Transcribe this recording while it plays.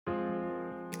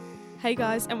Hey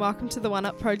guys, and welcome to the One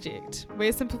Up Project.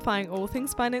 We're simplifying all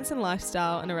things finance and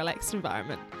lifestyle in a relaxed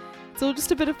environment. It's all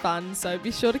just a bit of fun, so be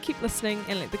sure to keep listening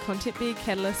and let the content be a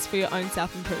catalyst for your own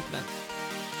self-improvement.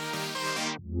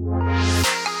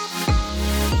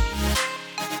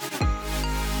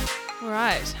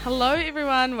 Alright, hello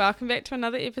everyone, welcome back to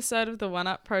another episode of the One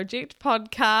Up Project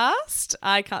podcast.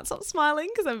 I can't stop smiling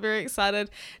because I'm very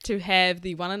excited to have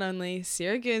the one and only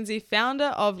Sarah Guernsey, founder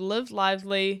of Live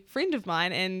Lively, friend of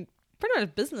mine and pretty much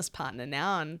a business partner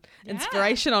now and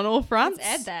inspiration on all fronts.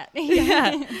 Let's add that.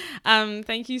 Yeah.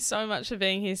 Thank you so much for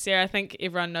being here, Sarah. I think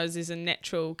everyone knows there's a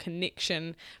natural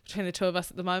connection between the two of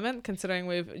us at the moment, considering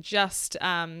we've just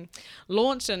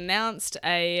launched and announced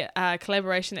a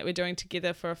collaboration that we're doing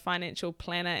together for a financial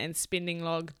planner and spending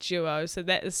log duo. So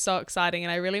that is so exciting.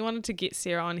 And I really wanted to get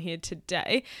Sarah on here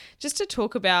today just to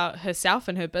talk about herself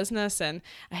and her business and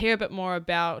hear a bit more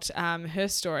about her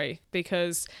story,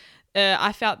 because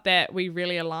I felt that we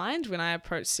really aligned when I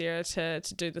approached Sarah to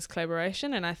do this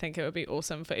collaboration, and I think it would be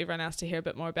awesome for everyone else to hear a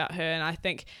bit more about her. And I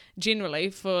think generally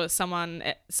for someone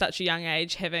at such a young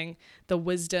age, having the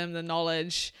wisdom, the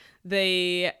knowledge,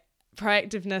 the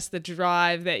proactiveness, the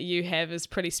drive that you have is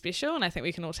pretty special, and I think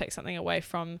we can all take something away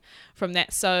from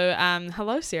that. So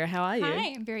hello Sarah, how are you?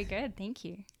 Hi, I'm very good, thank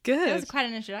you. Good. That was quite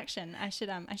an introduction. I should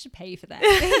pay you for that.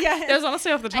 Yeah. That was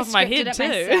honestly off the top of my head too.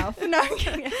 Myself. No,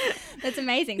 that's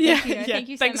amazing. Thank you. Thank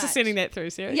you so much. Thanks for sending that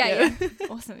through, Sarah. Yeah.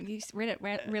 Awesome. You read it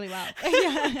really well. Do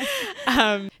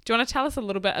you want to tell us a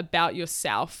little bit about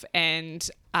yourself and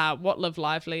what Live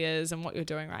Lively is and what you're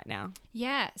doing right now?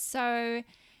 Yeah. So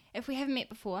if we haven't met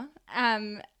before,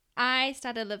 I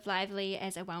started Live Lively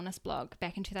as a wellness blog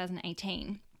back in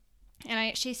 2018. And I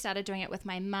actually started doing it with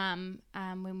my mum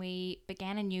when we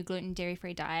began a new gluten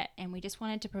dairy-free diet, and we just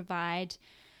wanted to provide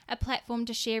a platform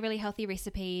to share really healthy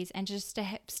recipes and just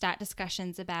to start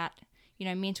discussions about,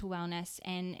 mental wellness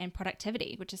and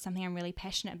productivity, which is something I'm really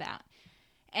passionate about.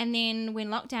 And then when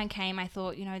lockdown came, I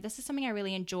thought, this is something I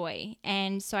really enjoy.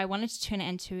 And so I wanted to turn it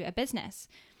into a business.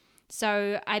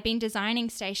 So I've been designing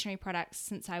stationery products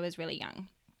since I was really young.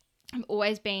 I've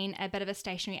always been a bit of a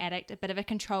stationery addict, a bit of a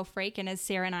control freak, and as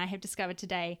Sarah and I have discovered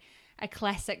today, a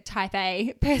classic type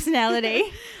A personality.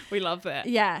 We love that.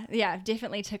 Yeah,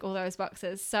 definitely tick all those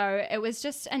boxes. So it was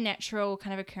just a natural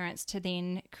kind of occurrence to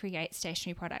then create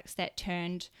stationery products that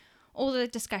turned all the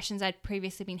discussions I'd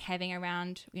previously been having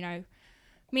around,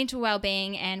 mental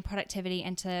well-being and productivity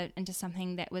into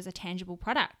something that was a tangible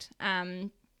product.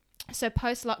 So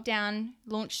post-lockdown,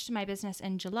 launched my business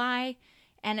in July,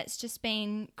 and it's just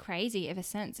been crazy ever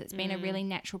since. It's been a really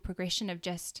natural progression of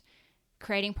just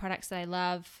creating products that I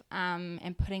love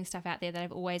and putting stuff out there that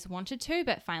I've always wanted to,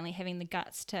 but finally having the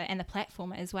guts to, and the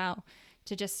platform as well,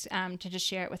 to just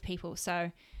share it with people.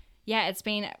 So yeah, it's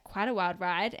been quite a wild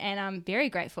ride, and I'm very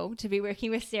grateful to be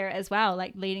working with Sarah as well,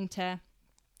 like leading to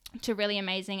really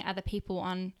amazing other people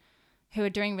on who are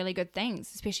doing really good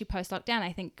things, especially post-lockdown.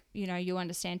 I think, you'll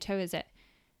understand too, is it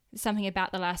something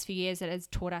about the last few years that has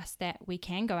taught us that we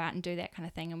can go out and do that kind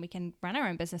of thing, and we can run our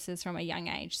own businesses from a young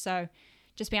age. So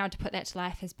just being able to put that to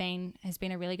life has been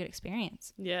a really good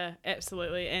experience. Yeah,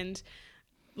 absolutely. And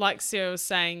like Sarah was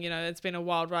saying, it's been a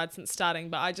wild ride since starting,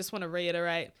 but I just want to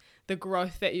reiterate the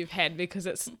growth that you've had, because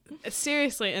it's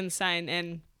seriously insane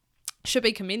and should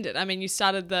be commended. I mean, you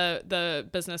started the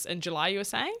business in July, you were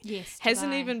saying? Yes.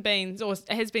 Hasn't even been, or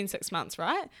it has been 6 months,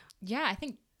 right? Yeah, I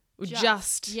think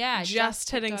just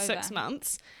hitting October. 6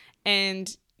 months.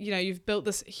 And, you've built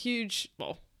this huge,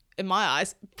 well, in my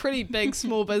eyes, pretty big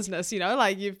small business,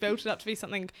 like you've built it up to be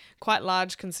something quite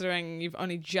large considering you've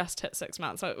only just hit 6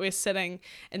 months. So we're sitting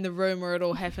in the room where it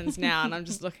all happens now, and I'm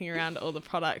just looking around at all the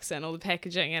products and all the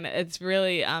packaging, and it's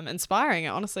really inspiring. It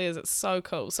honestly is. It's so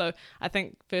cool. So I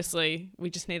think firstly, we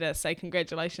just need to say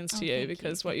congratulations to you,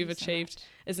 because what you've achieved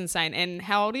is insane. And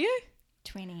how old are you?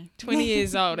 20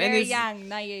 years old. Very young,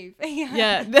 naive.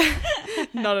 Yeah,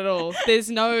 not at all.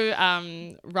 There's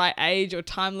no right age or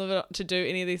time limit to do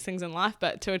any of these things in life,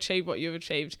 but to achieve what you've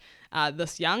achieved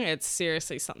this young, it's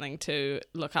seriously something to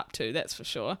look up to, that's for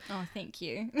sure. Oh, thank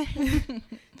you.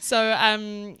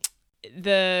 So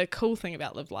the cool thing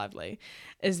about Live Lively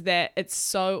is that it's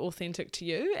so authentic to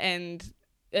you, and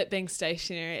it being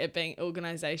stationary, it being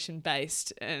organisation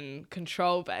based and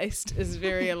control based is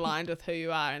very aligned with who you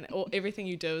are, and everything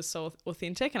you do is so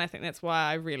authentic. And I think that's why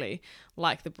I really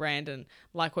like the brand and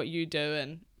like what you do,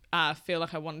 and feel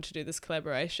like I wanted to do this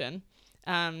collaboration.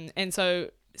 And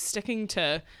so sticking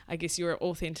to, I guess, your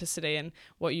authenticity and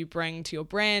what you bring to your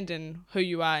brand and who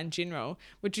you are in general,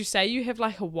 would you say you have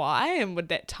like a why, and would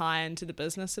that tie into the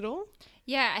business at all?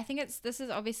 Yeah, I think this is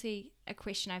obviously a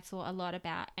question I've thought a lot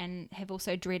about and have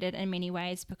also dreaded in many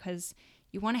ways because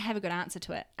you want to have a good answer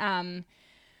to it.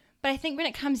 But I think when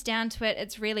it comes down to it,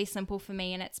 it's really simple for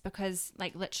me, and it's because,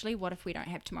 like, literally, what if we don't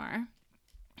have tomorrow?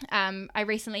 I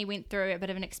recently went through a bit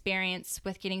of an experience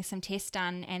with getting some tests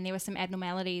done, and there were some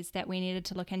abnormalities that we needed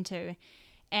to look into.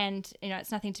 And,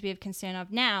 it's nothing to be of concern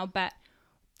of now, but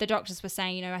the doctors were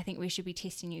saying, I think we should be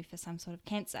testing you for some sort of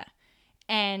cancer.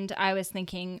 And I was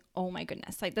thinking, oh my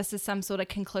goodness, like this is some sort of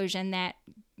conclusion that,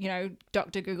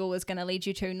 Dr. Google is going to lead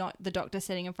you to, not the doctor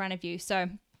sitting in front of you. So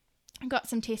I got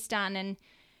some tests done,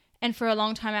 and for a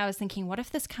long time I was thinking, what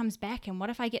if this comes back, and what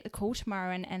if I get the call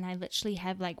tomorrow and I literally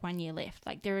have like 1 year left?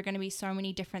 Like there are going to be so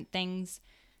many different things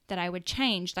that I would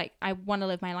change. Like I want to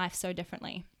live my life so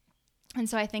differently. And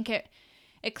so I think it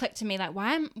clicked to me, like,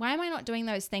 why am I not doing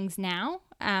those things now?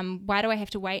 Why do I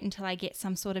have to wait until I get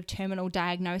some sort of terminal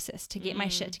diagnosis to get my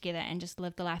shit together and just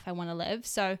live the life I want to live?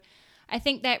 So I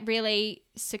think that really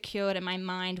secured in my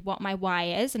mind what my why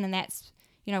is. And then that's,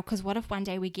 because what if one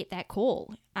day we get that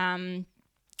call?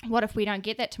 What if we don't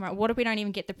get that tomorrow? What if we don't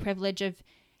even get the privilege of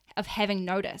having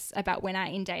notice about when our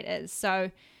end date is? So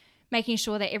making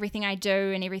sure that everything I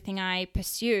do and everything I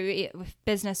pursue with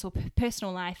business or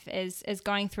personal life is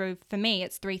going through, for me,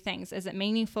 it's three things. Is it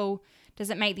meaningful? Does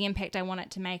it make the impact I want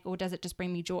it to make, or does it just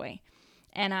bring me joy?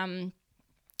 And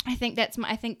I think that's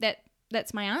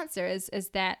my answer is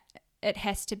that it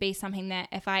has to be something that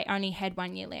if I only had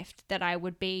 1 year left, that it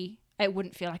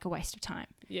wouldn't feel like a waste of time.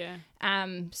 Yeah.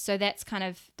 So that's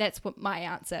what my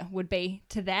answer would be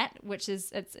to that, which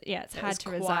is it's hard to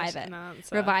revise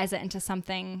it into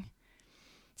something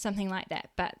like that,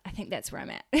 but I think that's where I'm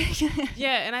at.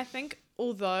 Yeah, and I think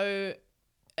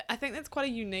that's quite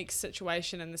a unique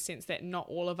situation in the sense that not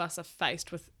all of us are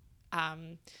faced with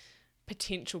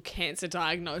potential cancer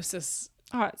diagnosis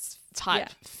type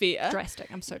fear.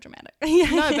 Drastic. I'm so dramatic.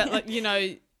 No, but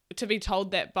like, to be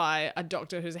told that by a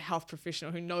doctor who's a health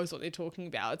professional who knows what they're talking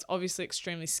about, it's obviously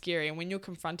extremely scary. And when you're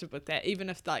confronted with that, even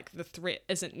if like the threat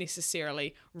isn't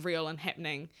necessarily real and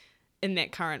happening in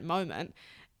that current moment,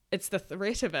 it's the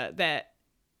threat of it that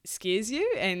scares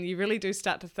you, and you really do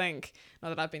start to think, not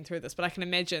that I've been through this, but I can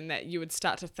imagine that you would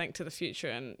start to think to the future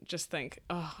and just think,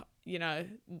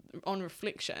 on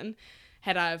reflection,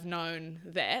 had I have known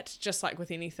that, just like with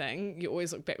anything, you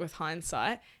always look back with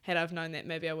hindsight, had I have known that,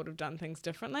 maybe I would have done things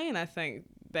differently. And I think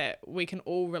that we can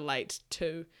all relate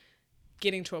to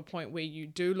getting to a point where you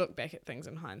do look back at things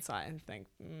in hindsight and think,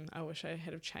 I wish I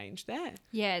had have changed that.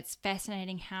 Yeah, it's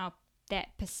fascinating how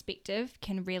that perspective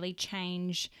can really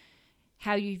change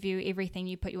how you view everything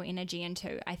you put your energy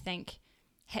into. I think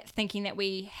thinking that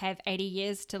we have 80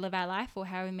 years to live our life, or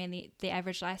however many the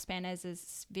average lifespan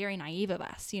is very naive of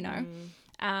us,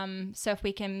 So if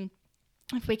we can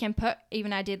put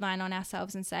even our deadline on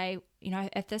ourselves and say,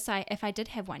 if I did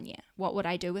have 1 year, what would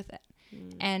I do with it?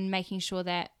 And making sure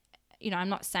that, I'm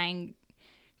not saying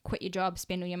quit your job,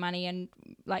 spend all your money and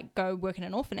like go work in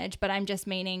an orphanage, but I'm just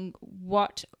meaning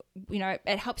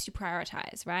it helps you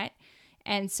prioritize, right?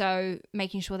 And so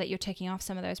making sure that you're ticking off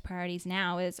some of those priorities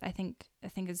now is, I think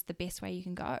is the best way you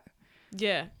can go.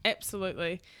 Yeah,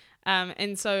 absolutely.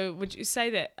 And so would you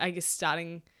say that, I guess,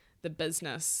 starting the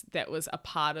business, that was a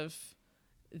part of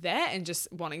that, and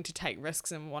just wanting to take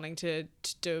risks and wanting to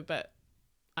do a bit,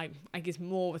 I guess,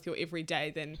 more with your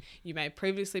everyday than you may have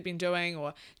previously been doing,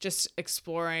 or just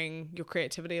exploring your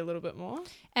creativity a little bit more?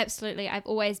 Absolutely. I've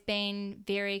always been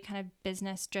very kind of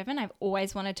business driven. I've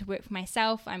always wanted to work for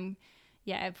myself.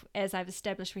 As I've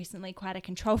established recently, quite a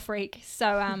control freak.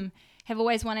 So have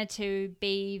always wanted to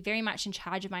be very much in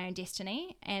charge of my own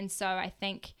destiny. And so I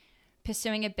think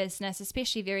pursuing a business,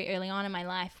 especially very early on in my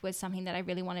life, was something that I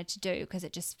really wanted to do because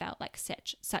it just felt like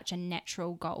such a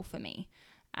natural goal for me.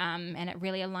 And it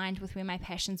really aligned with where my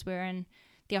passions were, and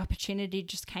the opportunity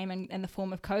just came in the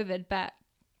form of COVID. But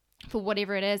for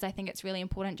whatever it is, I think it's really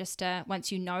important just to,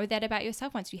 once you know that about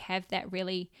yourself, once you have that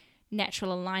really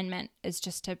natural alignment, is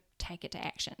just to take it to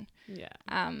action. Yeah.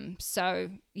 So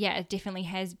yeah, it definitely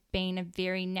has been a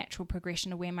very natural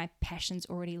progression of where my passions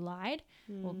already lied,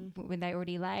 or when they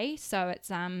already lay. So it's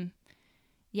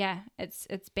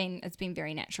it's been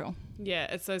very natural. Yeah,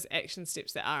 it's those action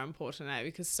steps that are important,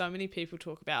 because so many people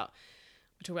talk about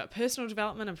personal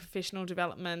development and professional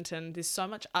development, and there's so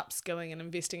much upskilling and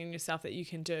investing in yourself that you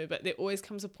can do, but there always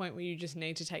comes a point where you just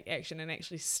need to take action and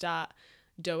actually start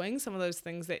doing some of those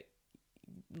things that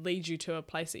lead you to a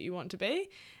place that you want to be.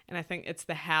 And I think it's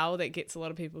the how that gets a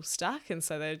lot of people stuck, and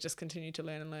so they just continue to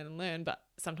learn, but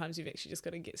sometimes you've actually just got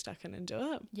to get stuck in and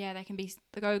do it. Yeah, they can be,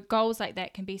 the goals like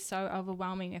that can be so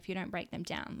overwhelming if you don't break them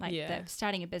down. Like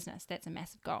starting a business, that's a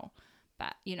massive goal,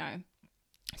 but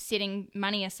setting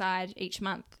money aside each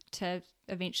month to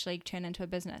eventually turn into a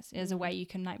business is a way you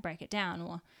can like break it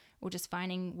down, or just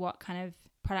finding what kind of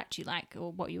product you like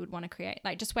or what you would want to create,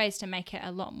 like just ways to make it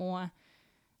a lot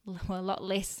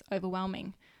less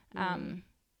overwhelming.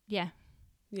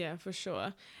 Yeah, for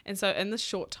sure. And so in the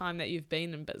short time that you've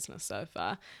been in business so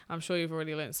far, I'm sure you've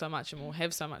already learned so much and will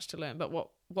have so much to learn, but what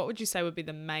would you say would be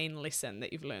the main lesson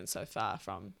that you've learned so far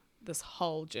from this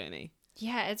whole journey?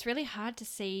 Yeah, it's really hard to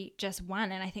see just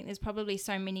one, and I think there's probably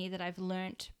so many that I've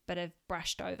learnt but have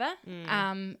brushed over.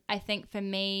 I think for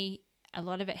me, a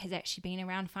lot of it has actually been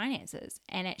around finances,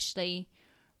 and actually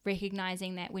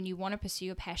recognizing that when you want to pursue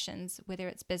your passions, whether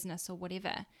it's business or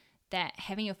whatever, that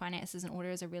having your finances in order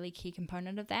is a really key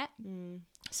component of that.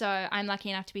 So I'm lucky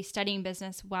enough to be studying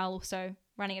business while also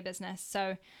running a business.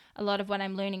 So a lot of what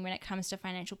I'm learning when it comes to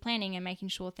financial planning and making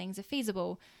sure things are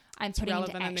feasible, I'm putting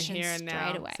into action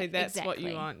straight away. So that's what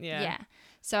you want, Yeah.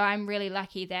 So I'm really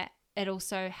lucky that it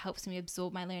also helps me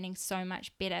absorb my learning so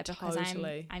much better because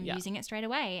I'm using it straight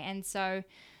away. And so,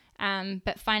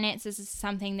 but finances is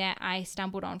something that I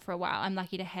stumbled on for a while. I'm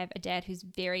lucky to have a dad who's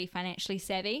very financially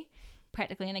savvy,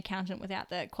 practically an accountant without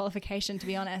the qualification, to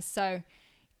be honest. So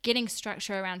getting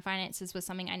structure around finances was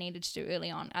something I needed to do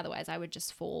early on. Otherwise I would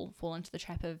just fall into the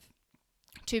trap of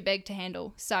too big to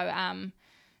handle. So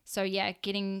yeah,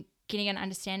 getting an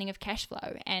understanding of cash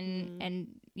flow and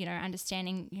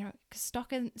understanding,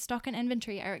 stock and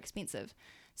inventory are expensive.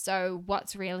 So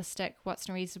what's realistic, what's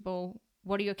reasonable,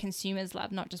 what do your consumers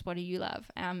love, not just what do you love?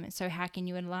 So how can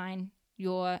you align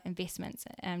your investments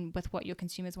with what your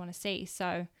consumers want to see?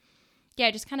 So yeah,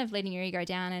 just kind of letting your ego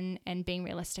down and being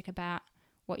realistic about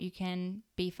what you can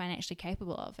be financially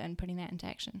capable of and putting that into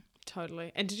action.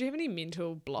 Totally. And did you have any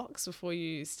mental blocks before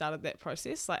you started that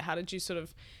process? Like, how did you sort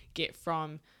of get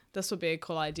from this would be a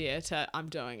cool idea to I'm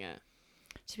doing it?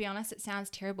 To be honest, it sounds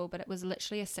terrible, but it was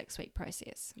literally a 6-week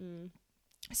process.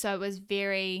 So it was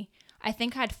I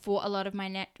think I'd fought a lot of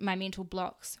my mental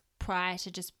blocks prior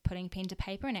to just putting pen to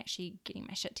paper and actually getting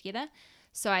my shit together.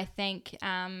 So I think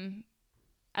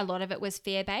a lot of it was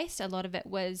fear-based. A lot of it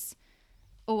was,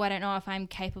 I don't know if I'm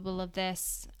capable of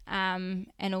this. And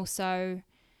also,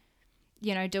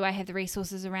 do I have the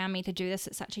resources around me to do this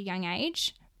at such a young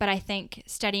age? But I think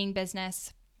studying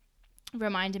business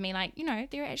reminded me,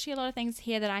 there are actually a lot of things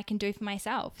here that I can do for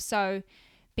myself. So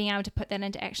being able to put that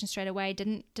into action straight away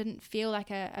didn't feel like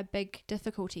a big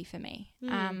difficulty for me.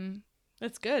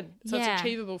 That's good. So it's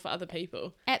achievable for other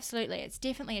people. Absolutely. It's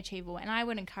definitely achievable. And I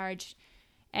would encourage,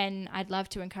 and I'd love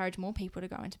to encourage more people to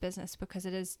go into business because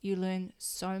you learn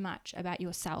so much about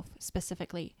yourself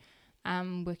specifically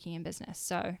working in business.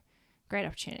 So great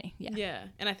opportunity. Yeah.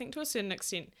 And I think to a certain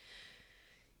extent,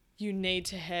 you need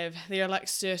to there are like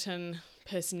certain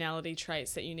personality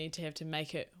traits that you need to have to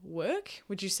make it work.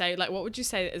 Would you say, what would you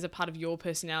say is a part of your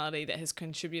personality that has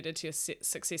contributed to your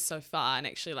success so far and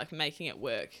actually like making it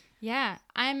work? Yeah,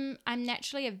 I'm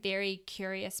naturally a very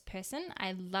curious person.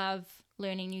 I love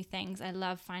learning new things. I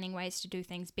love finding ways to do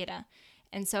things better.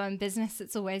 And so in business,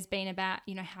 it's always been about,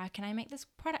 how can I make this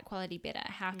product quality better?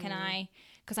 How can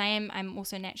because I'm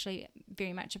also naturally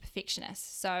very much a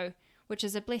perfectionist. So, which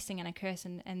is a blessing and a curse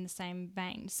in the same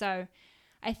vein. So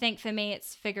I think for me,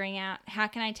 it's figuring out how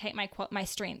can I take my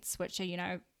strengths, which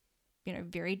are,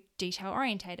 very detail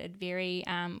orientated, very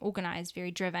organized,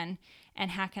 very driven, and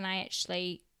how can I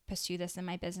actually pursue this in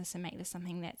my business and make this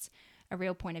something that's a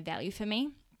real point of value for me.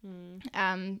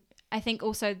 I think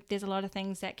also there's a lot of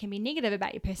things that can be negative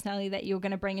about your personality that you're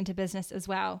going to bring into business as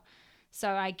well. So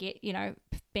I get,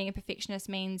 being a perfectionist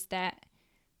means that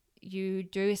you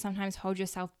do sometimes hold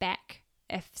yourself back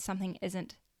if something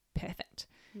isn't perfect.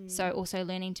 So also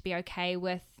learning to be okay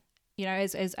with,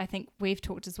 as I think we've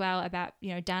talked as well about,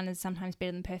 done is sometimes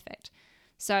better than perfect.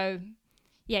 So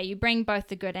yeah, you bring both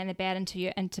the good and the bad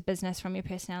into business from your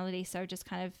personality. So just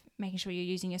kind of making sure you're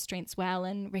using your strengths well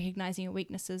and recognizing your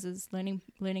weaknesses as learning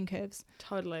curves.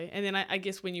 Totally. And then I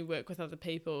guess when you work with other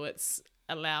people, it's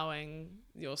allowing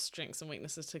your strengths and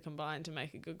weaknesses to combine to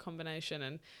make a good combination,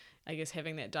 and I guess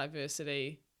having that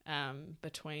diversity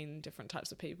between different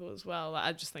types of people as well.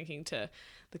 I'm just thinking to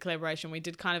the collaboration. We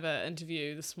did kind of an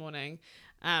interview this morning,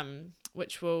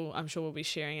 which I'm sure we'll be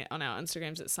sharing it on our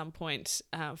Instagrams at some point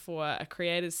for a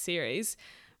creators series.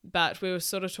 But we were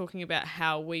sort of talking about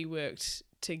how we worked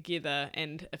together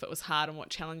and if it was hard and what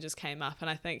challenges came up. And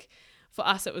I think for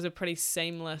us, it was a pretty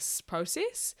seamless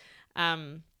process.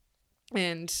 And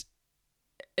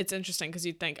it's interesting because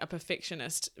you'd think a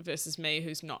perfectionist versus me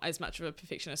who's not as much of a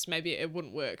perfectionist, maybe it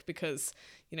wouldn't work because,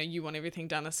 you want everything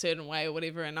done a certain way or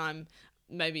whatever, and I'm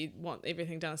maybe want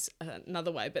everything done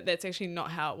another way, but that's actually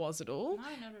not how it was at all. No,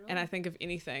 not at all. And I think if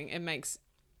anything, it makes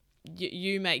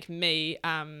you make me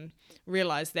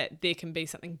realize that there can be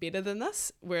something better than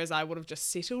this, whereas I would have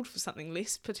just settled for something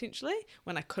less potentially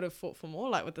when I could have fought for more.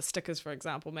 Like with the stickers, for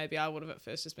example, maybe I would have at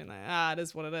first just been like, it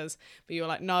is what it is. But you're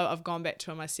like, no, I've gone back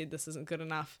to him. I said this isn't good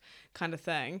enough, kind of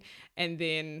thing. And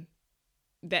then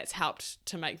that's helped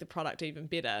to make the product even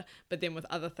better. But then with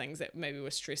other things that maybe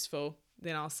were stressful,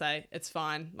 then I'll say it's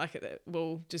fine. Like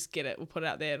we'll just get it. We'll put it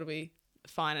out there. It'll be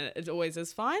fine, and it always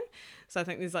is fine. So I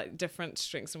think there's like different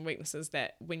strengths and weaknesses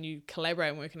that when you collaborate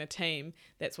and work in a team,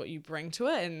 that's what you bring to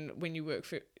it. And when you work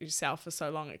for yourself for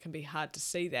so long, it can be hard to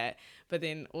see that. But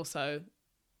then also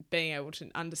being able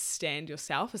to understand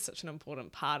yourself is such an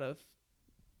important part of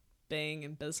being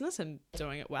in business and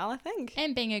doing it well, I think.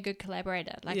 And being a good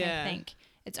collaborator. I think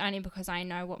it's only because I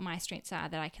know what my strengths are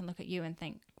that I can look at you and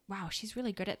think, wow, she's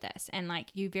really good at this. And like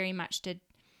you very much did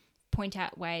point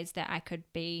out ways that I could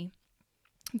be,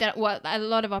 that a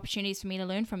lot of opportunities for me to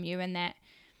learn from you. And that,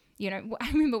 you know, I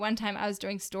remember one time I was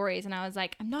doing stories and I was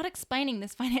like, I'm not explaining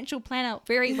this financial planner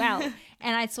very well.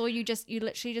 And I saw you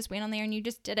literally just went on there and you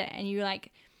just did it. And you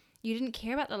didn't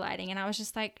care about the lighting. And I was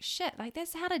just like, shit, like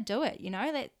that's how to do it, you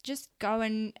know, that just go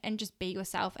and just be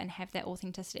yourself and have that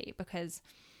authenticity. Because,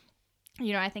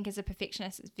 you know, I think as a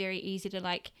perfectionist, it's very easy to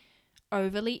like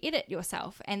overly edit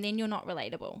yourself and then you're not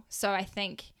relatable. So I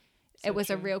think it was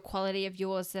true. A real quality of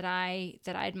yours that I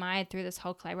admired through this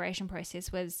whole collaboration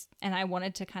process was, and I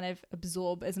wanted to kind of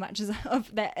absorb as much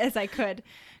of that as I could,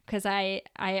 because I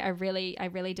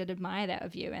really did admire that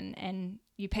of you, and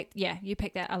you picked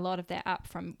that a lot of that up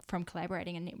from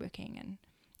collaborating and networking, and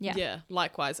yeah,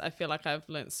 likewise. I feel like I've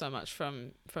learned so much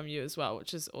from you as well,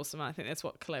 which is awesome. I think that's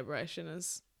what collaboration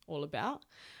is all about.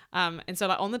 And so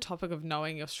like on the topic of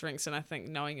knowing your strengths, and I think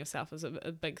knowing yourself is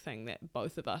a big thing that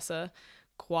both of us are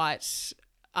quite,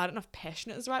 I don't know if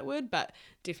passionate is the right word, but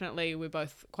definitely we're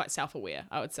both quite self-aware,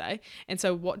 I would say. And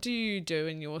so what do you do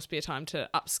in your spare time to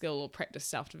upskill or practice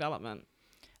self-development?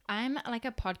 I'm like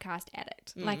a podcast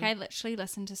addict. Like I literally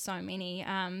listen to so many.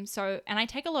 And I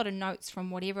take a lot of notes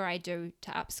from whatever I do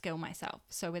to upskill myself.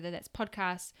 So whether that's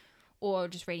podcasts or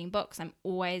just reading books, I'm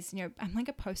always, you know, I'm like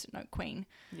a post-it note queen.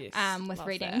 Yes, with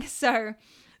reading. That. So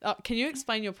can you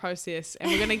explain your process? And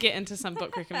we're going to get into some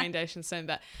book recommendations soon,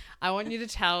 but I want you to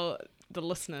tell the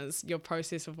listeners your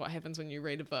process of what happens when you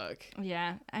read a book.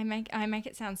 Yeah, I make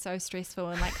it sound so stressful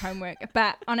and like homework.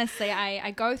 But honestly,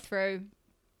 I go through,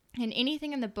 and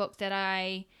anything in the book that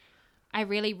I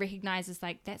really recognize as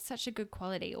like, that's such a good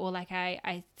quality, or like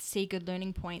I see good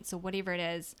learning points or whatever it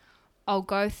is, I'll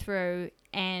go through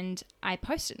and I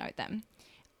post-it note them.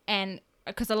 And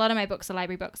because a lot of my books are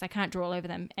library books, I can't draw all over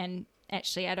them. And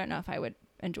actually, I don't know if I would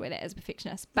enjoy that as a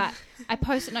perfectionist, but I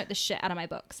post-it note the shit out of my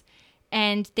books.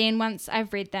 And then once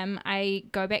I've read them, I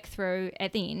go back through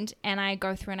at the end and I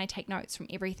go through and I take notes from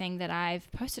everything that I've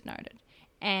post-it noted.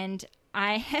 And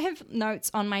I have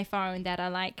notes on my phone that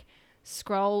are like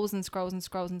scrolls and scrolls and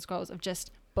scrolls and scrolls of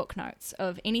just book notes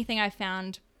of anything I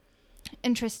found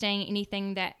interesting,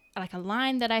 anything that, like a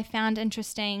line that I found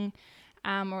interesting,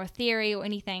 or a theory or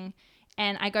anything.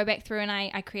 And I go back through and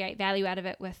I create value out of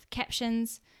it with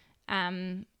captions,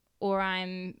 or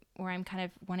I'm kind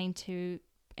of wanting to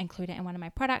include it in one of my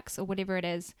products or whatever it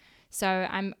is. So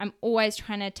I'm always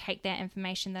trying to take that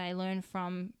information that I learn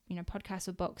from, you know, podcasts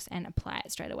or books and apply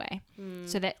it straight away.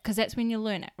 So because that's when you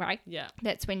learn it, right? Yeah.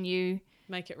 That's when you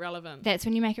make it relevant. That's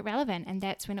when you make it relevant, and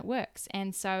that's when it works.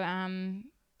 And so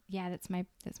yeah, that's my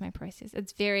process.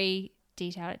 It's very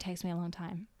detailed. It takes me a long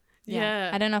time. Yeah.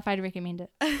 I don't know if I'd recommend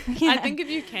it. I think if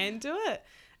you can do it,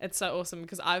 it's so awesome,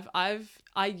 because I've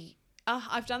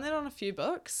done that on a few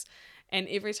books, and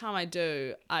every time I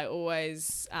do, I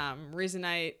always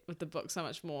resonate with the book so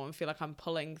much more and feel like I'm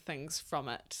pulling things from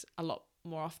it a lot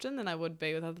more often than I would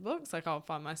be with other books. Like I'll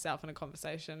find myself in a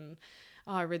conversation,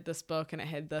 I read this book and it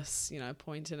had this, you know,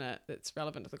 point in it that's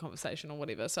relevant to the conversation or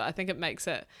whatever. So I think it makes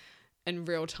it in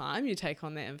real time, you take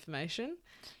on that information.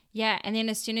 Yeah, and then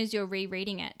as soon as you're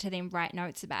rereading it to then write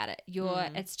notes about it,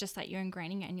 it's just like you're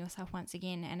ingraining it in yourself once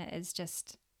again, and it is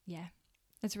just, yeah,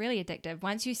 it's really addictive.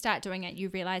 Once you start doing it, you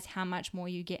realize how much more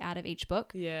you get out of each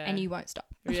book, and you won't stop.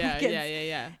 Yeah.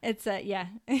 It's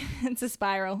it's a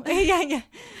spiral. yeah.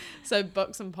 So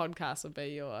books and podcasts would be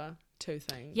your two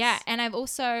things. Yeah, and I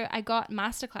got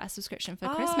masterclass subscription for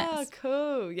Christmas. Oh,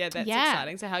 cool. Yeah, that's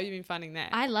exciting. So how have you been finding that?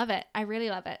 I love it. I really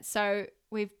love it. So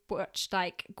we've watched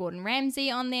like Gordon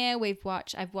Ramsay on there.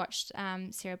 I've watched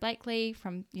Sarah Blakely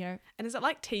from, you know. And is it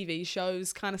like TV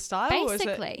shows kind of style?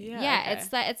 Basically. Okay.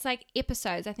 It's like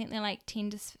episodes. I think they're like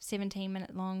 10 to 17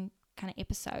 minute long kind of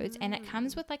episodes. And it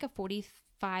comes with like a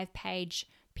 45-page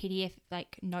PDF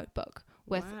like notebook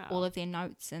with all of their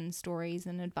notes and stories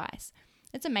and advice.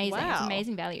 It's amazing. It's Wow.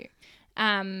 amazing value.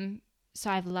 So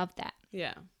I've loved that.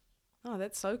 Yeah. Oh,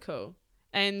 that's so cool.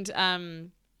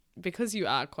 And because you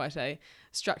are quite a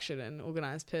structured and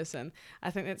organized person,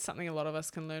 I think that's something a lot of us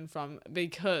can learn from,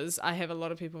 because I have a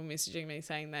lot of people messaging me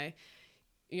saying they,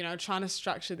 trying to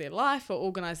structure their life or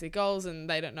organize their goals, and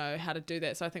they don't know how to do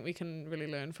that. So I think we can really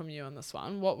learn from you on this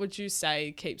one. What would you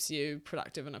say keeps you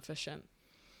productive and efficient?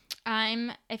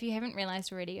 If you haven't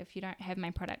realized already, if you don't have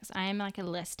my products, I am like a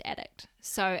list addict.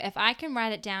 So if I can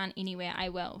write it down anywhere, I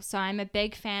will. So I'm a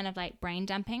big fan of like brain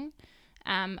dumping,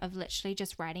 of literally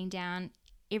just writing down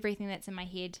everything that's in my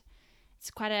head.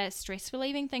 It's quite a stress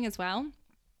relieving thing as well.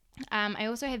 I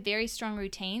also have very strong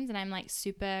routines, and I'm like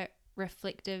super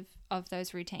reflective of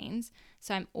those routines.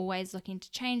 So I'm always looking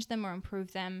to change them or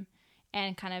improve them,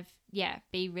 and kind of,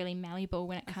 be really malleable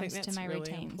when it comes to my really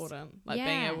routines. Important. Like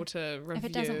being able to review. If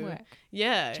it doesn't work,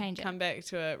 change it. Come back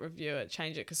to it, review it,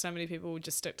 change it, because so many people will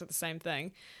just stick to the same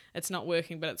thing. It's not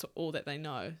working, but it's all that they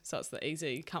know. So it's the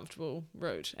easy, comfortable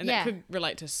route. And that could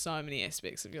relate to so many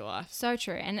aspects of your life. So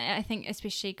true. And I think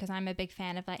especially because I'm a big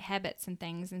fan of like habits and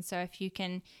things. And so if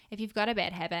you've got a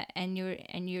bad habit and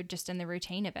you're just in the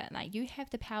routine of it, like you have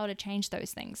the power to change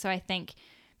those things. So I think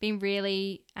being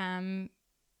really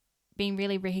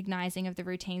recognizing of the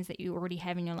routines that you already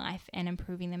have in your life and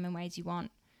improving them in ways you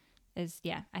want is,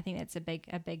 I think that's a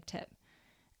big tip.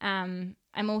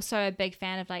 I'm also a big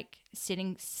fan of like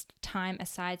setting time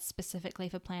aside specifically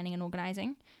for planning and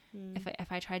organizing.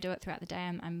 If I try to do it throughout the day,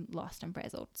 I'm lost and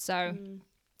frazzled. So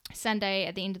Sunday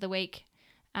at the end of the week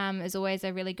is always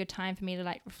a really good time for me to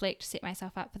like reflect, set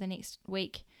myself up for the next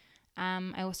week.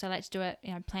 I also like to do it,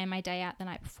 plan my day out the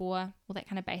night before, all that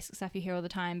kind of basic stuff you hear all the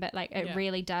time, but like it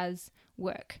really does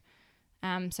work.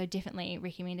 So definitely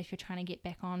recommend if you're trying to get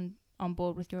back on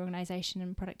board with your organization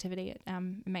and productivity, it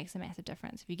makes a massive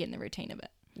difference if you get in the routine of it.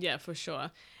 Yeah, for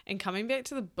sure. And coming back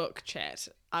to the book chat,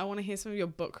 I want to hear some of your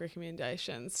book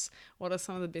recommendations. What are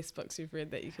some of the best books you've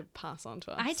read that you could pass on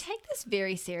to us? I take this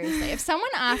very seriously. If someone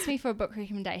asks me for a book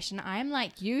recommendation, I'm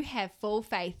like, you have full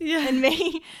faith in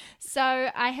me. So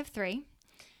I have 3.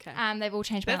 Okay. They've all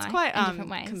changed my life quite in different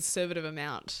ways. Conservative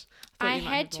amount. I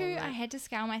had to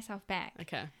scale myself back.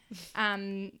 Okay.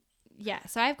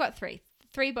 So I've got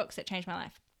 3 books that changed my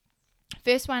life.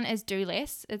 First one is Do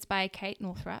Less. It's by Kate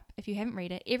Northrup. If you haven't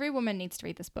read it, every woman needs to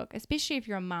read this book, especially if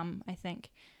you're a mum, I think.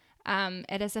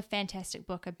 It is a fantastic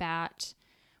book about,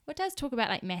 well, it does talk about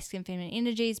like masculine and feminine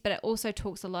energies, but it also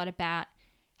talks a lot about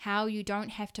how you don't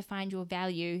have to find your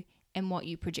value in what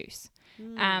you produce,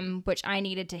 which I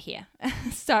needed to hear.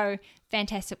 So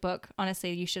fantastic book.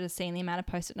 Honestly, you should have seen the amount of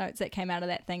post-it notes that came out of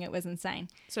that thing. It was insane.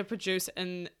 So produce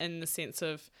in the sense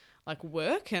of like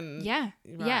work and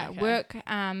work.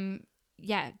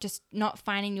 Just not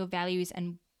finding your values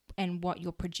and what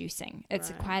you're producing.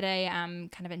 It's quite a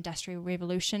kind of industrial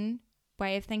revolution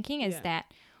way of thinking, is that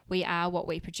we are what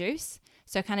we produce.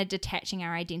 So kind of detaching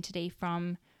our identity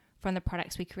from the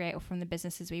products we create or from the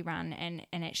businesses we run, and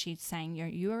actually saying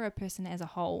you are a person as a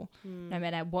whole, no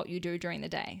matter what you do during the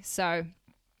day. So,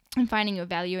 and finding your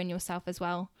value in yourself as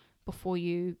well before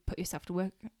you put yourself to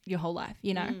work your whole life,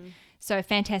 So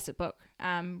fantastic book.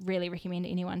 Really recommend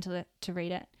anyone to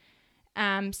read it.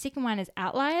 Second one is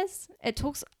Outliers.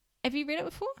 Have you read it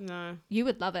before? No. You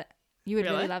would love it. You would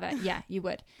really love it. Yeah, you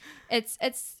would.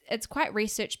 It's quite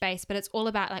research based, but it's all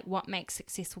about like what makes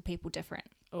successful people different.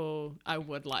 Oh, I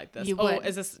would like this. You would.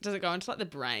 Does it go into like the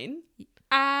brain?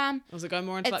 Or does it go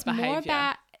more into like it's behavior? more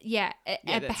about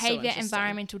behavior, so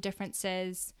environmental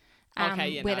differences.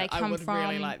 Okay, where they come I would from.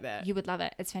 really like that. You would love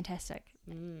it. It's fantastic.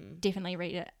 Definitely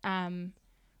read it.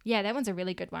 That one's a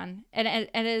really good one. And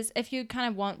it is, if you kind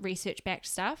of want research backed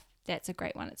stuff, that's a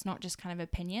great one. It's not just kind of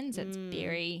opinions. It's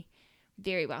very,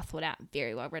 very well thought out,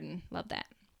 very well written. Love that.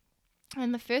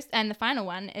 And the final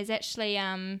one is actually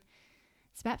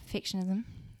it's about perfectionism.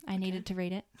 I needed to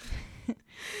read it.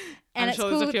 And I'm sure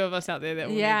there's a few of us out there that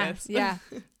will need this.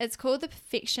 It's called The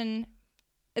Perfection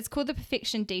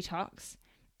Detox,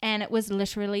 and it was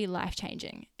literally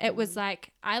life-changing. It was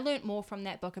like, I learned more from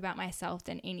that book about myself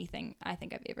than anything I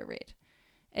think I've ever read.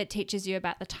 It teaches you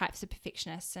about the types of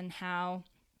perfectionists and how,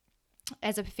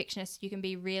 as a perfectionist, you can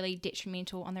be really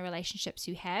detrimental on the relationships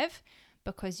you have,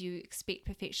 because you expect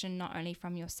perfection not only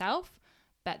from yourself,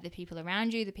 but the people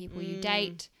around you, the people you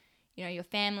date, your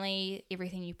family,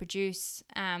 everything you produce.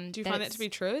 Do you find that to be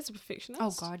true as a perfectionist?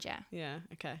 Oh God, yeah. Yeah,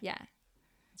 okay. Yeah.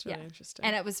 It's really interesting.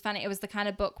 And it was funny. It was the kind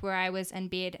of book where I was in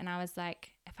bed and I was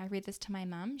like, if I read this to my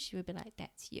mum, she would be like,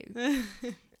 that's you.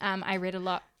 I read a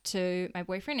lot to my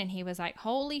boyfriend and he was like,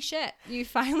 holy shit, you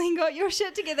finally got your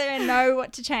shit together and know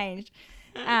what to change.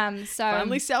 So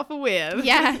Finally self-aware.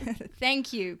 yeah,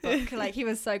 thank you, book. Like, he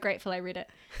was so grateful I read it.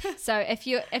 So if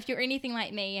you're anything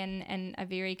like me and a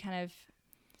very kind of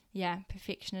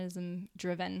perfectionism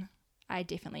driven, I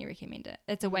definitely recommend it.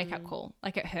 It's a wake up call.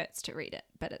 Like, it hurts to read it,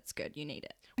 but it's good. You need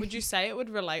it. Would you say it would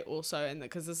relate also, and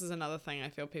because this is another thing I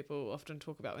feel people often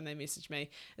talk about when they message me,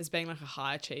 is being like a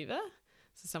high achiever?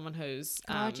 So someone who's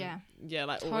like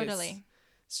totally always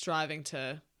striving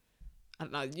to, I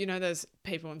don't know, you know, those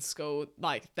people in school,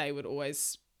 like they would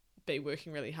always be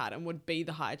working really hard and would be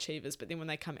the high achievers, but then when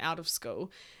they come out of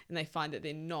school and they find that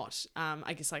they're not,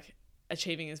 I guess, like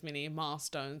achieving as many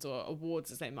milestones or awards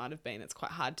as they might have been, it's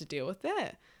quite hard to deal with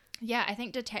that. Yeah, I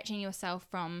think detaching yourself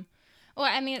from, well,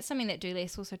 I mean, it's something that Do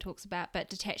Less also talks about, but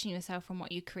detaching yourself from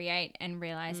what you create and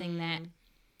realizing that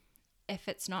if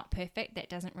it's not perfect, that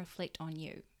doesn't reflect on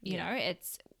you. You know,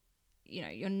 it's, you know,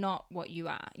 you're not what you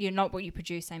are. You're not what you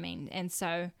produce, I mean. And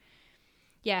so,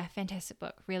 yeah, fantastic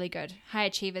book. Really good. High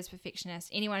achievers, perfectionists,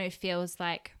 anyone who feels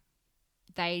like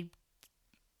they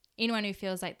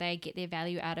get their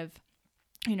value out of,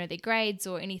 you know, their grades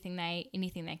or anything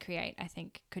they create, I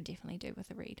think could definitely do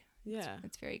with a read. Yeah.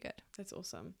 It's very good. That's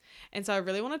awesome. And so I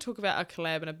really want to talk about our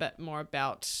collab and a bit more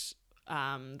about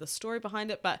the story behind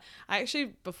it. But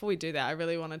before we do that, I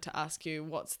really wanted to ask you,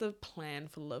 what's the plan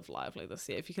for Live Lively this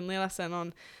year? If you can let us in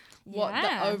on what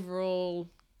the overall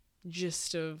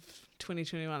gist of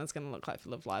 2021 is going to look like for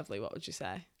Live Lively, what would you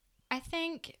say? I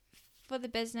think for the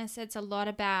business, it's a lot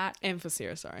about... And for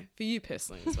Sarah, sorry. For you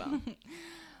personally as well.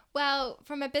 Well,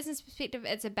 from a business perspective,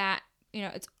 it's about, you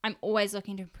know, I'm always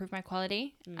looking to improve my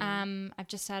quality. I've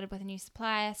just started with a new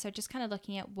supplier, so just kind of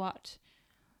looking at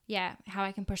how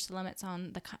I can push the limits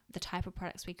on the type of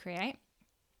products we create.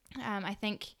 I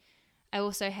think I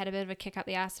also had a bit of a kick up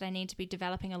the arse that I need to be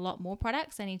developing a lot more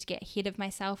products. I need to get ahead of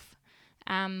myself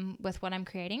with what I'm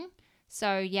creating.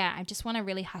 So yeah, I just want to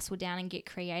really hustle down and get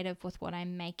creative with what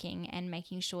I'm making and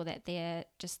making sure that they're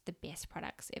just the best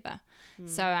products ever.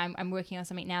 So I'm working on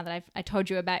something now that I told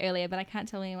you about earlier, but I can't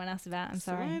tell anyone else about. I'm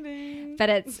sorry, but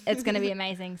it's going to be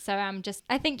amazing. So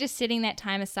I think just setting that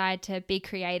time aside to be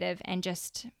creative and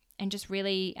just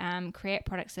really create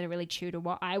products that are really true to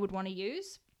what I would want to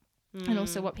use, and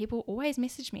also what people always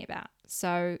message me about.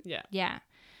 So yeah.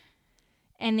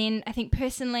 And then I think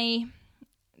personally,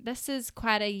 this is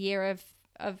quite a year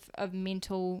of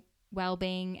mental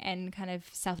well-being and kind of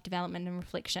self-development and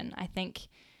reflection. I think,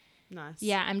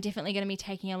 I'm definitely going to be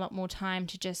taking a lot more time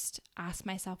to just ask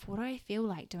myself, what do I feel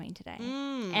like doing today?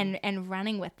 And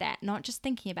running with that, not just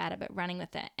thinking about it, but running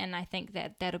with it. And I think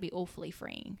that'll be awfully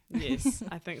freeing. Yes,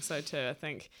 I think so too. I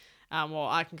think,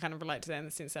 I can kind of relate to that in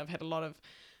the sense that I've had a lot of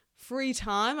free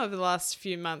time over the last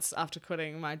few months after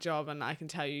quitting my job, and I can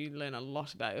tell you learn a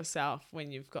lot about yourself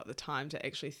when you've got the time to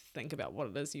actually think about what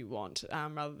it is you want,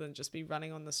 rather than just be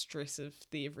running on the stress of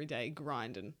the everyday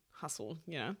grind and hustle,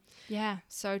 you know. Yeah,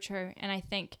 so true. And I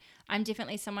think I'm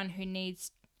definitely someone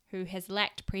who has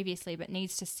lacked previously but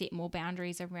needs to set more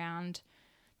boundaries around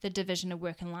the division of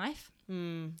work and life,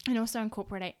 and also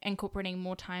incorporating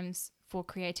more times for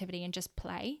creativity and just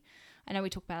play. I know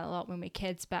we talk about it a lot when we're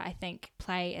kids, but I think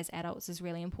play as adults is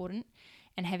really important,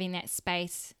 and having that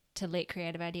space to let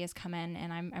creative ideas come in.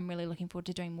 And I'm really looking forward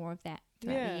to doing more of that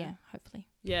throughout the year, hopefully.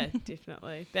 Yeah,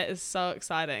 definitely. That is so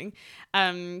exciting.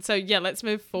 So let's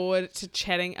move forward to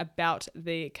chatting about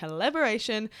the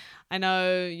collaboration. I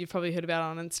know you've probably heard about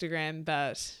it on Instagram,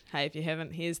 but hey, if you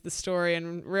haven't, here's the story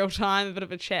in real time, a bit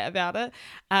of a chat about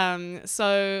it.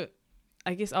 So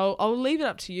I guess I'll leave it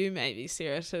up to you maybe,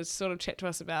 Sarah, to sort of chat to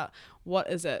us about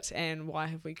what is it and why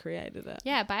have we created it.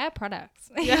 Yeah, buy our products.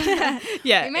 Yeah.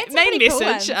 We made some pretty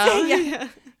message. Cool ones.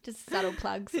 Just subtle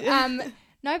plugs.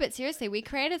 No, but seriously, we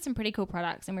created some pretty cool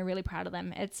products and we're really proud of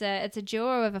them. It's a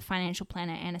duo of a financial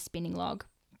planner and a spending log.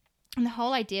 And the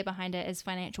whole idea behind it is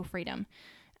financial freedom.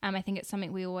 I think it's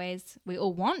something we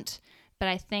all want, but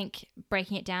I think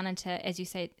breaking it down into, as you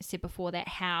said before, that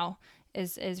how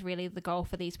is really the goal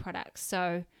for these products.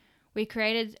 So we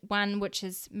created one which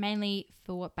is mainly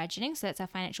for budgeting. So that's our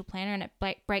financial planner, and it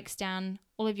breaks down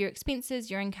all of your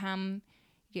expenses, your income,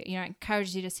 you know,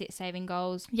 encourages you to set saving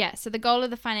goals. Yeah, so the goal of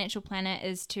the financial planner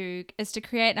is to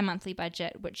create a monthly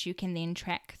budget, which you can then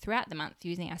track throughout the month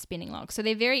using our spending log. So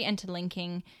they're very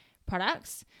interlinking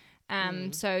products.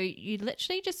 So you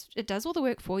literally it does all the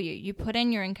work for you. You put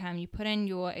in your income, you put in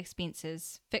your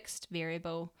expenses, fixed,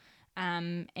 variable,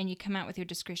 and you come out with your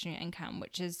discretionary income,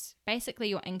 which is basically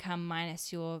your income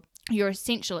minus your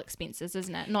essential expenses,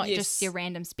 isn't it? Not just your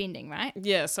random spending, right?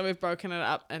 Yeah, so we've broken it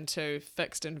up into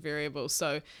fixed and variable.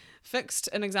 So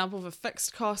An example of a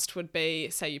fixed cost would be,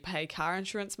 say you pay car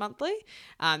insurance monthly,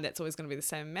 that's always going to be the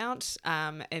same amount,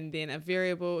 and then a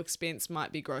variable expense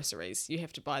might be groceries. You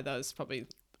have to buy those probably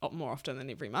more often than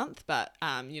every month, but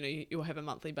you'll have a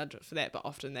monthly budget for that, but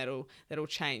often that'll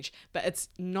change. But it's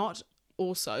not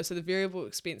also, so the variable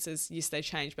expenses, yes, they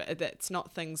change, but it's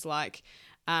not things like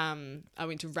I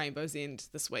went to Rainbow's End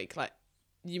this week. Like,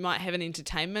 you might have an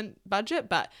entertainment budget,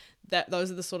 but those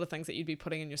are the sort of things that you'd be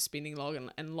putting in your spending log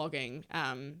and logging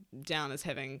down as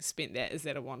having spent that. Is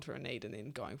that a want or a need? And then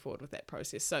going forward with that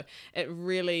process. So it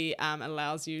really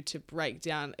allows you to break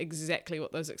down exactly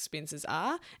what those expenses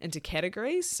are into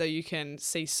categories, so you can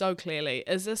see so clearly,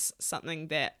 is this something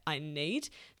that I need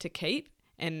to keep?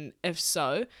 And if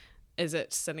so, is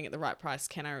it sitting at the right price?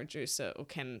 Can I reduce it, or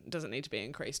does it need to be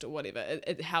increased, or whatever?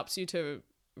 It helps you to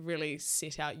really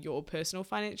set out your personal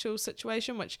financial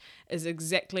situation, which is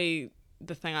exactly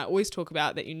the thing I always talk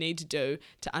about that you need to do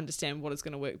to understand what is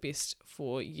going to work best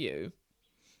for you.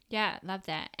 Yeah, love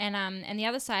that. And the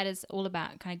other side is all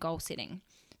about kind of goal setting.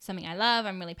 Something I love,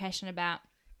 I'm really passionate about.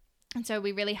 And so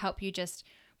we really help you just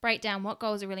break down what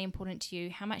goals are really important to you,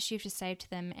 how much you have to save to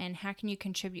them, and how can you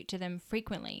contribute to them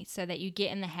frequently so that you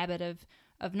get in the habit of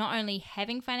not only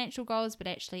having financial goals, but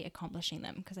actually accomplishing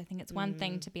them. Because I think it's one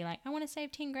thing to be like, I want to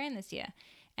save 10 grand this year,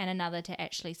 and another to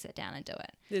actually sit down and do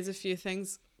it. There's a few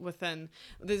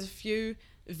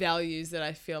values that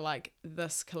I feel like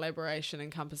this collaboration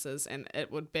encompasses, and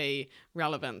it would be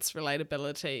relevance,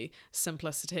 relatability,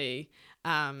 simplicity,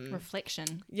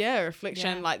 reflection. Yeah.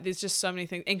 Like, there's just so many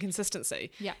things, and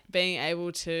consistency. Yeah. Being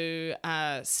able to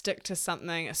stick to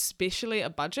something, especially a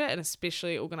budget and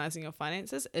especially organizing your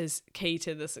finances, is key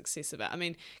to the success of it. I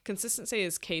mean, consistency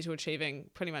is key to achieving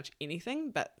pretty much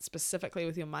anything, but specifically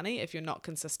with your money, if you're not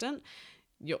consistent,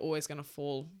 you're always going to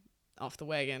fall off the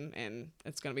wagon, and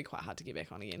it's going to be quite hard to get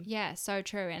back on again. Yeah, so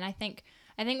true. And I think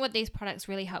what these products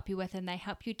really help you with, and they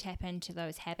help you tap into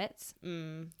those habits.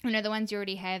 The ones you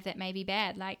already have that may be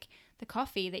bad, like the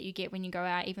coffee that you get when you go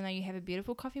out, even though you have a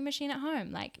beautiful coffee machine at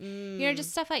home, like just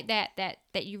stuff like that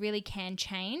you really can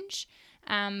change.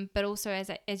 But also,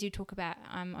 as you talk about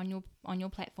on your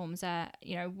platforms,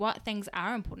 what things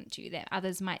are important to you that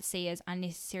others might see as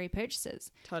unnecessary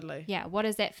purchases. Totally. Yeah, what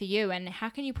is that for you, and how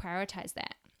can you prioritize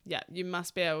that? Yeah, you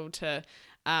must be able to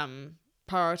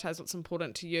prioritize what's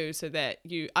important to you, so that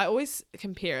I always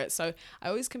compare it. So I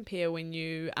always compare when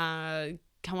you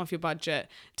come off your budget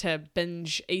to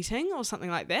binge eating or something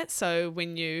like that. So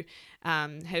when you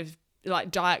have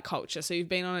like diet culture, so you've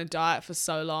been on a diet for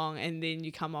so long, and then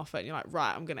you come off it and you're like,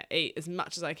 right, I'm going to eat as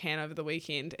much as I can over the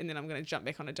weekend, and then I'm going to jump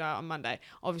back on a diet on Monday.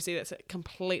 Obviously that's a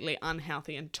completely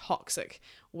unhealthy and toxic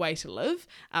way to live,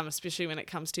 especially when it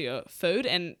comes to your food.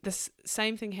 And this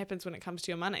same thing happens when it comes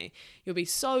to your money. You'll be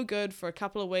so good for a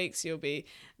couple of weeks, you'll be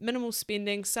minimal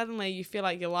spending, suddenly you feel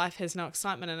like your life has no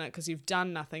excitement in it because you've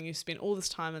done nothing, you've spent all this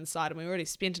time inside, and we already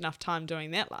spent enough time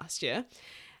doing that last year,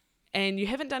 and you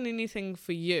haven't done anything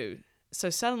for you. So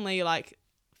suddenly you're like,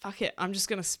 fuck it, I'm just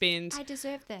going to spend. I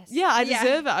deserve this. Yeah, I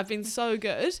deserve it. I've been so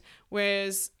good.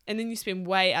 And then you spend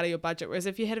way out of your budget. Whereas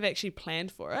if you had have actually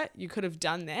planned for it, you could have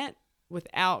done that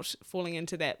without falling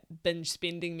into that binge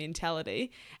spending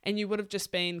mentality. And you would have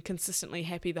just been consistently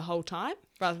happy the whole time,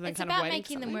 rather than kind of waiting for something. It's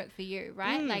about making them work for you,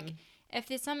 right? Like, if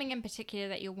there's something in particular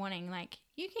that you're wanting, like,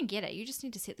 you can get it. You just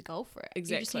need to set the goal for it.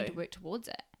 Exactly. You just need to work towards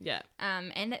it. Yeah.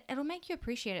 And it'll make you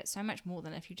appreciate it so much more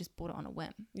than if you just bought it on a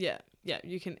whim. Yeah. Yeah.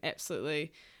 You can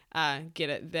absolutely get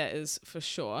it. That is for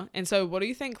sure. And so what do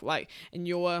you think, like, in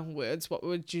your words, what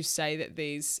would you say that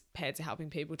these pads are helping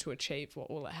people to achieve?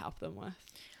 What will it help them with?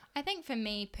 I think for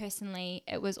me personally,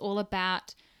 it was all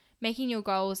about making your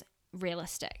goals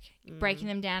realistic, breaking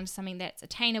them down to something that's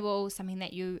attainable, something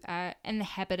that you are in the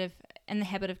habit of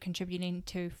contributing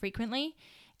to frequently,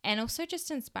 and also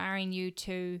just inspiring you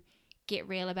to get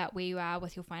real about where you are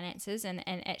with your finances. And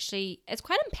actually, it's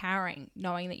quite empowering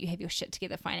knowing that you have your shit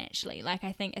together financially. Like,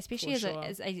 I think especially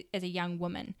as a young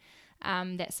woman,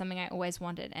 that's something I always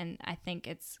wanted, and I think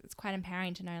it's quite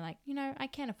empowering to know, like, I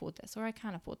can afford this, or I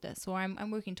can't afford this, or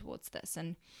I'm working towards this.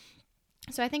 And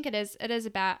so I think it is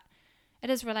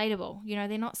relatable.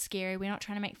 They're not scary. We're not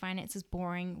trying to make finances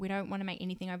boring. We don't want to make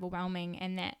anything overwhelming,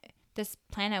 and that this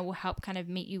planner will help kind of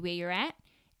meet you where you're at,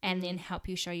 and then help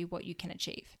you show you what you can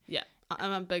achieve. Yeah,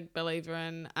 I'm a big believer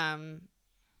in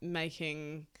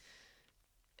making.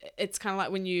 It's kind of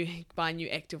like when you buy new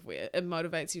activewear, it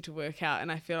motivates you to work out,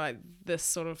 and I feel like this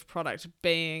sort of product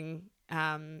being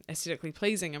aesthetically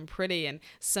pleasing and pretty and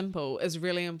simple is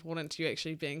really important to you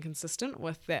actually being consistent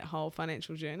with that whole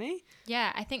financial journey.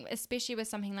 Yeah, I think especially with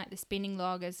something like the spending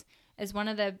log is is one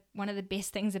of the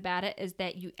best things about it is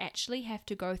that you actually have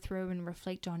to go through and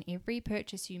reflect on every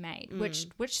purchase you made,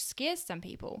 which scares some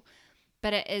people,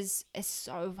 but it is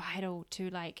so vital to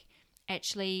like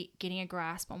actually getting a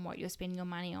grasp on what you're spending your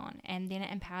money on, and then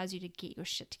it empowers you to get your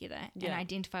shit together and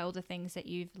identify all the things that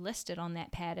you've listed on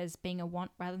that pad as being a want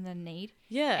rather than a need.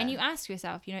 Yeah. And you ask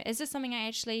yourself, you know, is this something I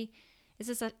actually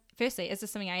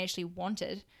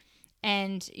wanted?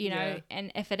 And, you know,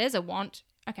 and if it is a want,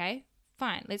 okay,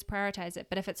 fine, let's prioritize it.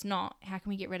 But if it's not, how can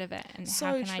we get rid of it? And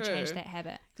how can I change that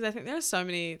habit? Because I think there are so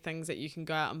many things that you can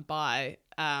go out and buy,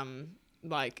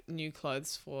 like new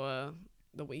clothes for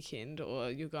the weekend, or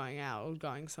you're going out or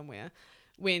going somewhere,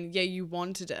 when you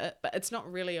wanted it, but it's not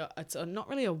really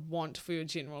a want for your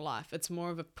general life. It's more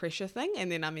of a pressure thing.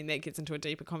 And then that gets into a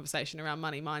deeper conversation around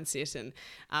money mindset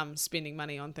and spending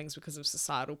money on things because of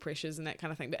societal pressures and that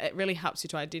kind of thing. But it really helps you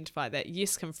to identify that,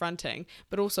 yes, confronting,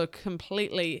 but also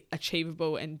completely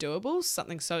achievable and doable.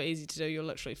 Something so easy to do, you're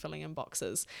literally filling in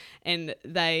boxes. And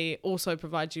they also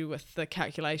provide you with the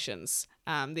calculations,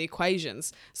 the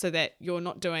equations, so that you're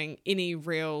not doing any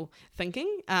real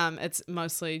thinking. It's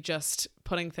mostly just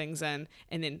putting things in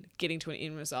and then getting to an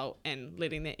end result, and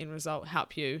letting that end result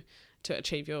help you to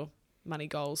achieve your money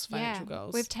goals, financial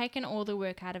goals. We've taken all the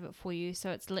work out of it for you,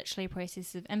 so it's literally a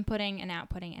process of inputting and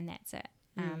outputting, and that's it.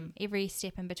 Every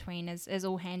step in between is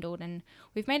all handled, and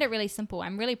we've made it really simple.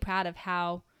 I'm really proud of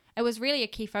how it was really a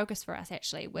key focus for us,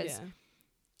 actually, was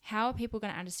how are people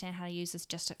going to understand how to use this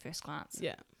just at first glance?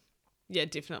 Yeah,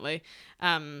 definitely.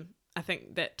 I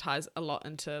think that ties a lot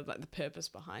into like the purpose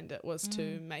behind it was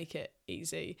to make it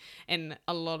easy. And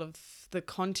a lot of the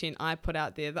content I put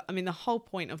out there, the whole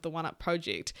point of the One Up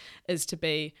project is to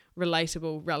be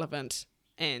relatable, relevant,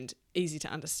 and easy to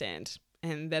understand.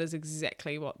 And that is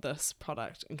exactly what this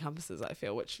product encompasses, I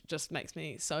feel, which just makes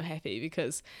me so happy,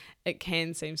 because it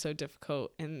can seem so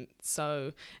difficult and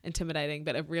so intimidating,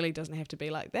 but it really doesn't have to be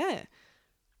like that.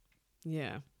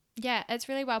 Yeah. Yeah, it's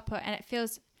really well put, and it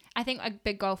feels, I think a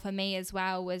big goal for me as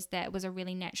well was that it was a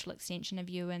really natural extension of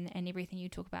you and everything you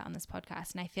talk about on this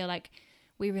podcast, and I feel like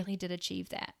we really did achieve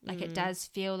that. Like it does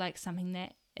feel like something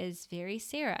that is very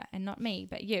Sarah, and not me,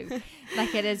 but you.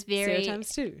 Like it is very... Sarah times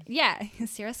 2. Yeah,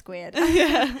 Sarah squared.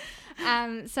 Yeah.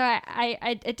 So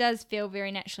I it does feel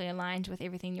very naturally aligned with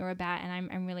everything you're about, and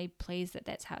I'm really pleased that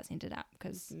that's how it's ended up,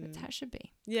 because that's how it should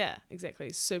be. Yeah,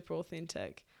 exactly. Super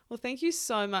authentic. Well, thank you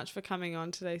so much for coming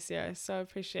on today, Sarah. So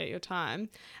appreciate your time.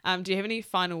 Do you have any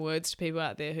final words to people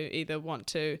out there who either want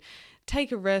to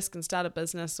take a risk and start a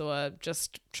business, or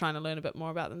just trying to learn a bit more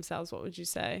about themselves? What would you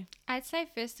say? I'd say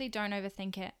firstly, don't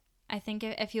overthink it. I think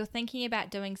if you're thinking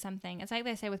about doing something, it's like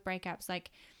they say with breakups,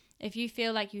 like if you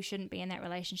feel like you shouldn't be in that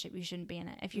relationship, you shouldn't be in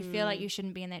it. If you feel like you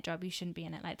shouldn't be in that job, you shouldn't be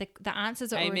in it. Like the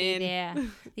answers are already there.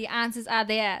 The answers are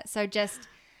there. So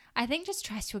I think just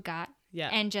trust your gut. Yeah.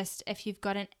 And just if you've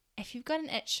got an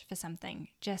itch for something,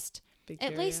 just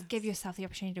at least give yourself the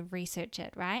opportunity to research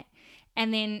it, right?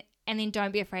 And then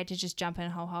don't be afraid to just jump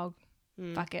in whole hog.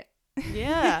 Fuck it.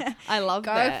 Yeah, I love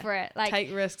that. Go for it. Like,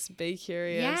 take risks, be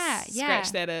curious. Yeah.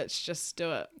 Scratch that itch, just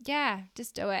do it. Yeah,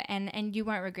 just do it, and you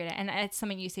won't regret it. And it's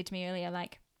something you said to me earlier,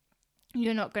 like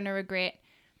you're not going to regret.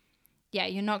 Yeah,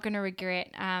 you're not going to regret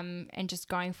and just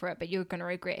going for it, but you're going to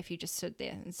regret if you just stood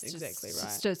there and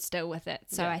stood still with it.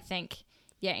 So I think,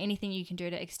 anything you can do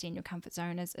to extend your comfort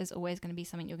zone is always going to be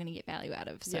something you're going to get value out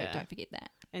of. So don't forget that.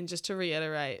 And just to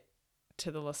reiterate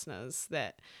to the listeners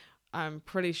that I'm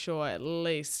pretty sure at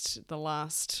least the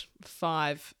last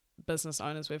 5 business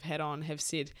owners we've had on have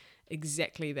said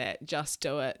exactly that. Just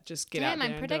do it. Just get out there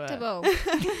I'm and predictable. do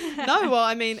it. No,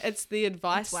 well, it's the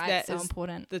advice that's why that it's so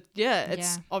important.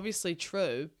 It's obviously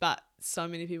true, but so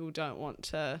many people don't want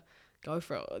to go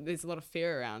for it. There's a lot of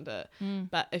fear around it.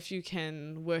 But if you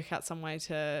can work out some way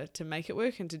to make it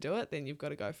work and to do it, then you've got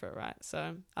to go for it, right?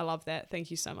 So I love that.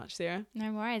 Thank you so much, Sarah.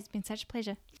 No worries. It's been such a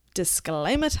pleasure.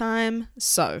 Disclaimer time.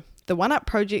 So, the One Up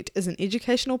project is an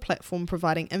educational platform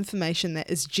providing information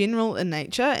that is general in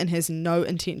nature and has no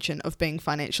intention of being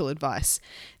financial advice.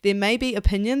 There may be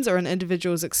opinions or an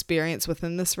individual's experience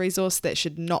within this resource that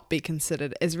should not be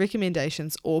considered as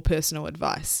recommendations or personal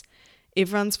advice.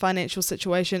 Everyone's financial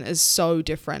situation is so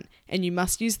different, and you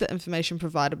must use the information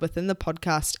provided within the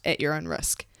podcast at your own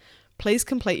risk. Please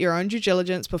complete your own due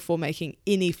diligence before making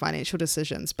any financial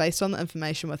decisions based on the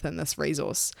information within this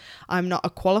resource. I'm not a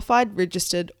qualified,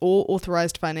 registered, or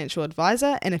authorized financial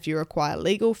advisor, and if you require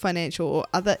legal, financial, or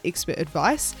other expert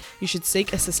advice, you should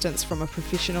seek assistance from a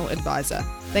professional advisor.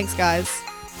 Thanks, guys.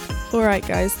 Alright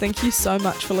guys, thank you so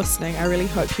much for listening. I really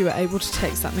hope you were able to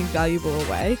take something valuable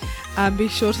away. Be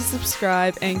sure to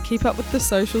subscribe and keep up with the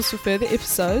socials for further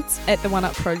episodes at The One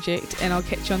Up Project, and I'll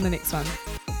catch you on the next one.